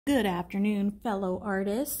Good afternoon, fellow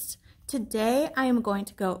artists. Today I am going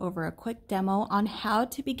to go over a quick demo on how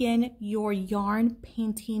to begin your yarn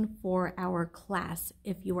painting for our class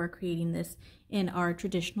if you are creating this in our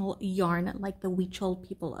traditional yarn like the Huichol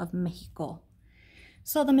people of Mexico.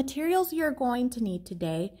 So the materials you're going to need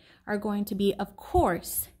today are going to be, of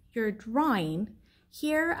course, your drawing.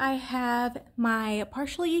 Here I have my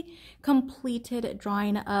partially completed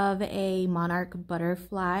drawing of a monarch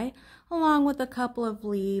butterfly, along with a couple of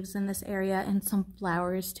leaves in this area and some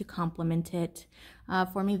flowers to complement it.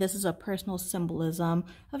 For me, this is a personal symbolism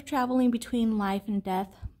of traveling between life and death.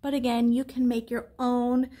 But again, you can make your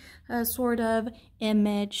own sort of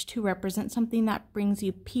image to represent something that brings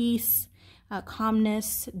you peace,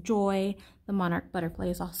 calmness, joy. The monarch butterfly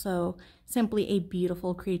is also simply a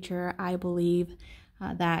beautiful creature, I believe,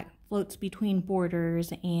 that floats between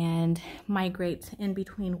borders and migrates in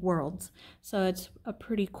between worlds. So it's a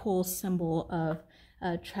pretty cool symbol of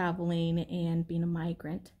traveling and being a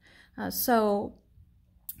migrant. So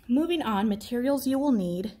moving on, materials you will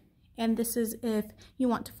need, and this is if you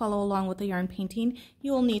want to follow along with the yarn painting,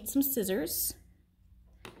 you will need some scissors.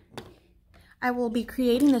 I will be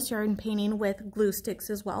creating this yarn painting with glue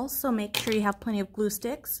sticks as well, so make sure you have plenty of glue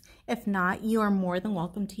sticks. If not, you are more than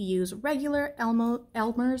welcome to use regular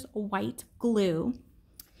Elmer's white glue.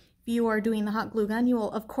 If you are doing the hot glue gun, you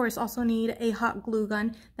will of course also need a hot glue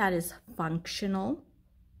gun that is functional.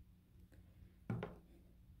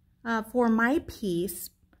 For my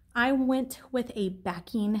piece, I went with a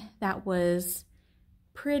backing that was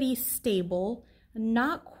pretty stable.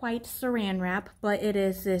 Not quite saran wrap, but it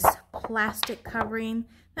is this plastic covering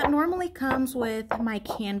that normally comes with my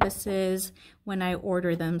canvases when I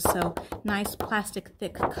order them. So nice plastic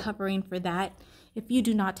thick covering for that. If you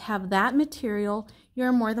do not have that material,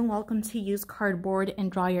 you're more than welcome to use cardboard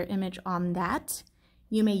and draw your image on that.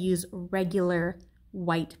 You may use regular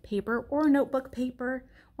white paper or notebook paper,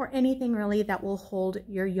 or anything really that will hold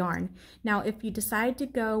your yarn. Now, if you decide to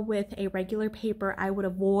go with a regular paper, I would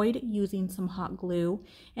avoid using some hot glue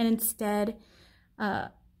and instead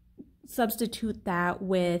substitute that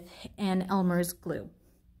with an Elmer's glue.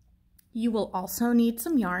 You will also need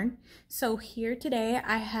some yarn. So here today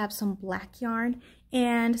I have some black yarn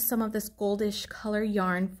and some of this goldish color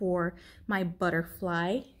yarn for my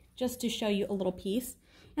butterfly, just to show you a little piece.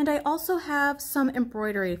 And I also have some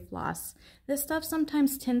embroidery floss. This stuff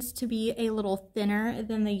sometimes tends to be a little thinner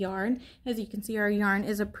than the yarn. As you can see, our yarn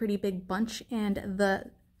is a pretty big bunch and the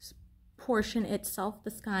portion itself,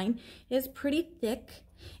 the skein, is pretty thick.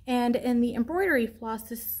 And in the embroidery floss,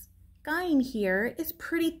 this skein here is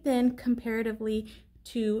pretty thin comparatively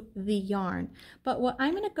to the yarn. But what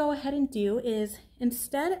I'm going to go ahead and do is,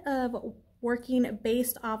 instead of working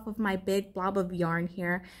based off of my big blob of yarn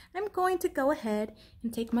here, I'm going to go ahead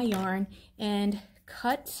and take my yarn and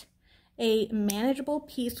cut a manageable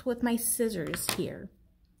piece with my scissors here.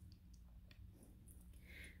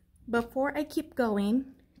 Before I keep going,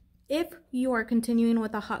 if you are continuing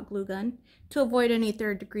with a hot glue gun, to avoid any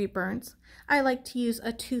third-degree burns, I like to use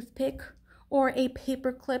a toothpick or a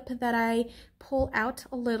paper clip that I pull out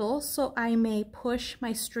a little so I may push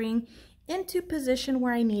my string into position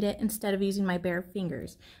where I need it instead of using my bare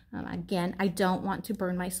fingers. Again, I don't want to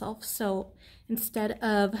burn myself, so instead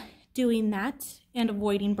of doing that and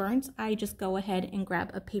avoiding burns, I just go ahead and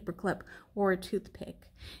grab a paper clip or a toothpick.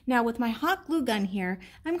 Now with my hot glue gun here,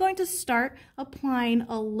 I'm going to start applying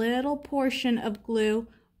a little portion of glue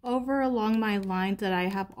over along my lines that I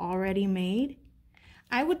have already made.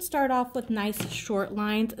 I would start off with nice short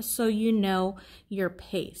lines so you know your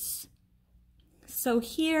pace. So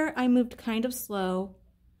here I moved kind of slow.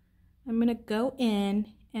 I'm going to go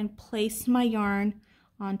in and place my yarn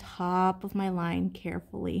on top of my line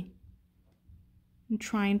carefully. I'm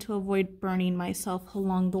trying to avoid burning myself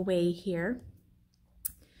along the way here.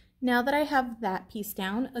 Now that I have that piece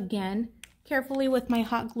down, again, carefully with my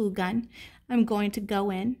hot glue gun, I'm going to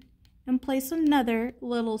go in and place another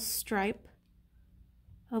little stripe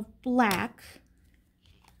of black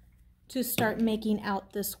to start making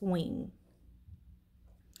out this wing.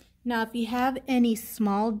 Now, if you have any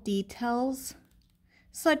small details,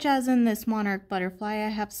 such as in this monarch butterfly, I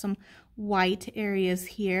have some white areas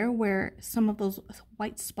here where some of those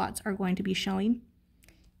white spots are going to be showing.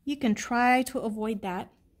 You can try to avoid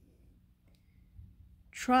that.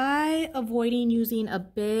 Try avoiding using a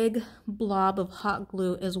big blob of hot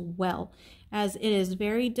glue as well, as it is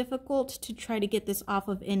very difficult to try to get this off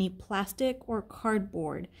of any plastic or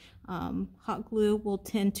cardboard. Hot glue will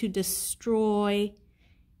tend to destroy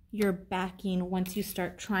your backing once you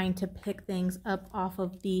start trying to pick things up off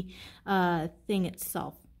of the thing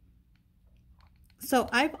itself. So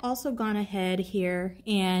I've also gone ahead here,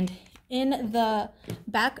 and in the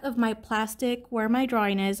back of my plastic where my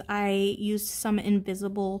drawing is, I used some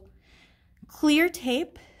invisible clear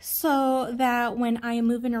tape so that when I am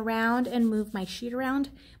moving around and move my sheet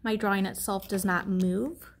around, my drawing itself does not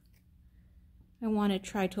move. I want to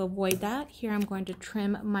try to avoid that. Here I'm going to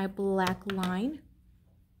trim my black line.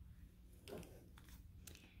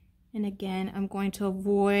 And again, I'm going to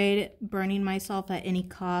avoid burning myself at any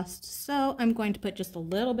cost. So I'm going to put just a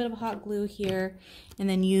little bit of hot glue here and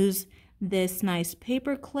then use this nice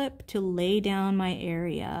paper clip to lay down my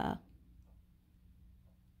area.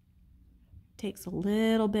 Takes a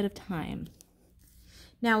little bit of time.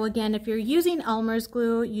 Now again, if you're using Elmer's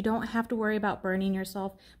glue, you don't have to worry about burning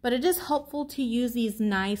yourself, but it is helpful to use these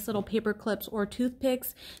nice little paper clips or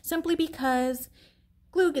toothpicks simply because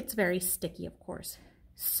glue gets very sticky, of course.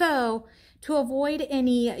 So to avoid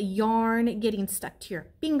any yarn getting stuck to your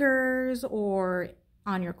fingers or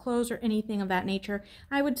on your clothes or anything of that nature,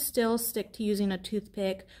 I would still stick to using a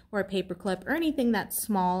toothpick or a paper clip or anything that's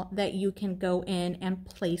small that you can go in and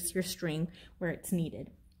place your string where it's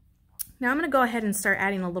needed. Now I'm going to go ahead and start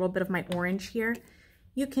adding a little bit of my orange here.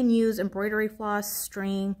 You can use embroidery floss,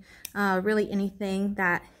 string, really anything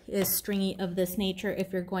that is stringy of this nature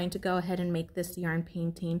if you're going to go ahead and make this yarn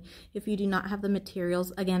painting. If you do not have the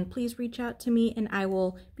materials, again, please reach out to me and I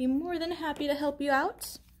will be more than happy to help you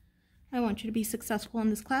out. I want you to be successful in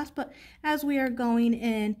this class, but as we are going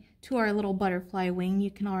in to our little butterfly wing,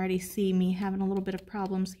 you can already see me having a little bit of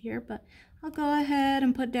problems here, but I'll go ahead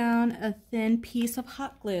and put down a thin piece of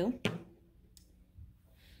hot glue.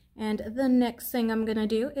 And the next thing I'm going to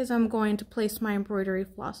do is I'm going to place my embroidery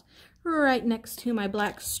floss right next to my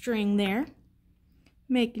black string there,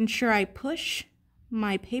 making sure I push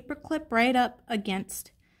my paper clip right up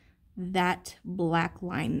against that black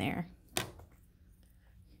line there.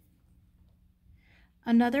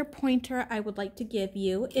 Another pointer I would like to give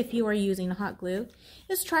you if you are using hot glue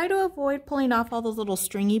is try to avoid pulling off all those little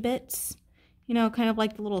stringy bits, you know, kind of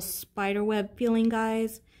like the little spider web feeling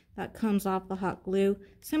guys that comes off the hot glue,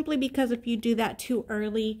 simply because if you do that too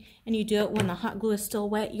early and you do it when the hot glue is still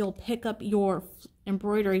wet, you'll pick up your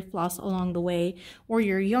embroidery floss along the way or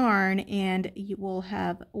your yarn and you will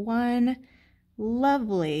have one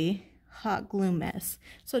lovely hot glue mess.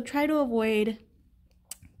 So try to avoid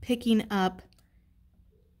picking up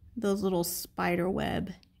those little spider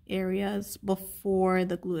web areas before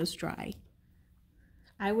the glue is dry.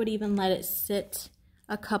 I would even let it sit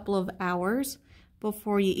a couple of hours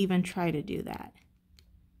before you even try to do that.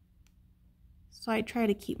 So I try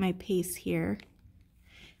to keep my pace here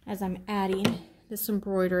as I'm adding this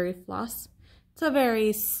embroidery floss. It's a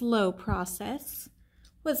very slow process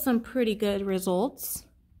with some pretty good results.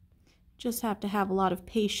 Just have to have a lot of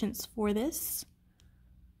patience for this.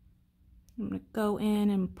 I'm going to go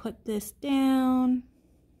in and put this down.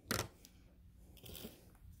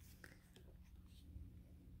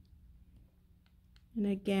 And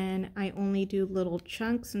again, I only do little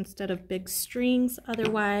chunks instead of big strings.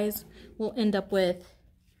 Otherwise, we'll end up with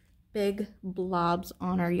big blobs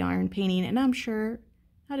on our yarn painting. And I'm sure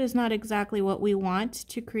that is not exactly what we want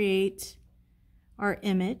to create our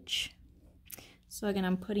image. So again,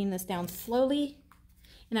 I'm putting this down slowly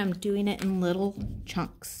and I'm doing it in little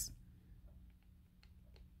chunks.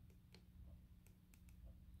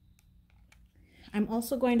 I'm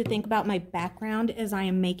also going to think about my background as I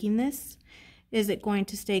am making this. Is it going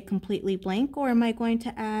to stay completely blank or am I going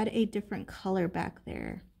to add a different color back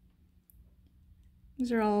there?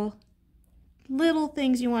 These are all little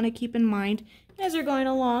things you want to keep in mind as you're going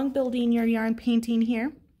along building your yarn painting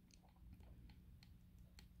here.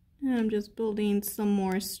 And I'm just building some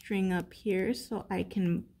more string up here so I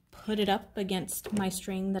can put it up against my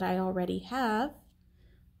string that I already have.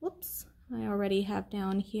 Whoops, I already have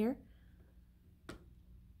down here.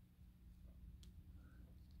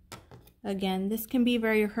 Again, this can be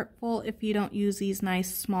very hurtful if you don't use these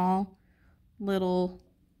nice small little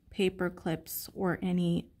paper clips or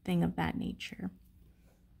anything of that nature.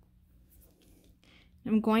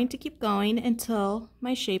 I'm going to keep going until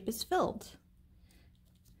my shape is filled.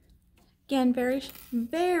 Again, very,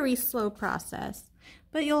 very slow process,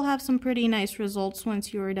 but you'll have some pretty nice results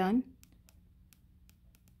once you are done.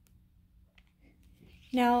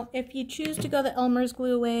 Now, if you choose to go the Elmer's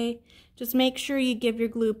glue way, just make sure you give your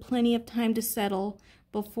glue plenty of time to settle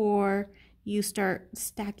before you start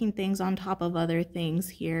stacking things on top of other things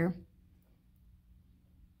here.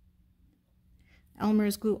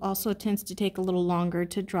 Elmer's glue also tends to take a little longer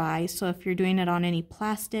to dry, so if you're doing it on any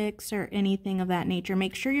plastics or anything of that nature,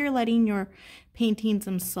 make sure you're letting your paintings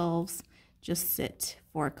themselves just sit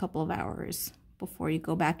for a couple of hours before you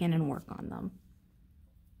go back in and work on them.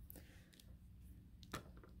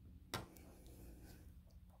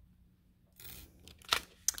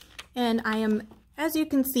 And I am, as you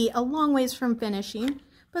can see, a long ways from finishing,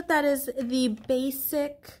 but that is the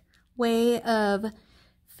basic way of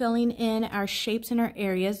filling in our shapes in our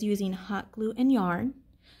areas using hot glue and yarn.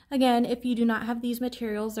 Again, if you do not have these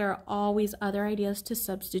materials, there are always other ideas to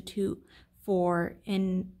substitute for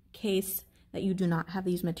in case that you do not have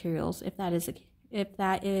these materials. If that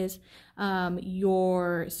is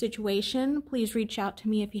your situation, please reach out to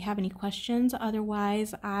me if you have any questions.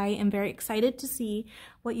 Otherwise, I am very excited to see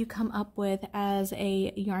what you come up with as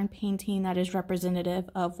a yarn painting that is representative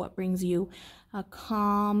of what brings you a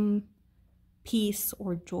calm, peace,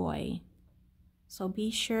 or joy. So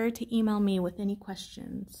be sure to email me with any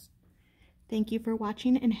questions. Thank you for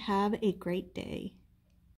watching and have a great day.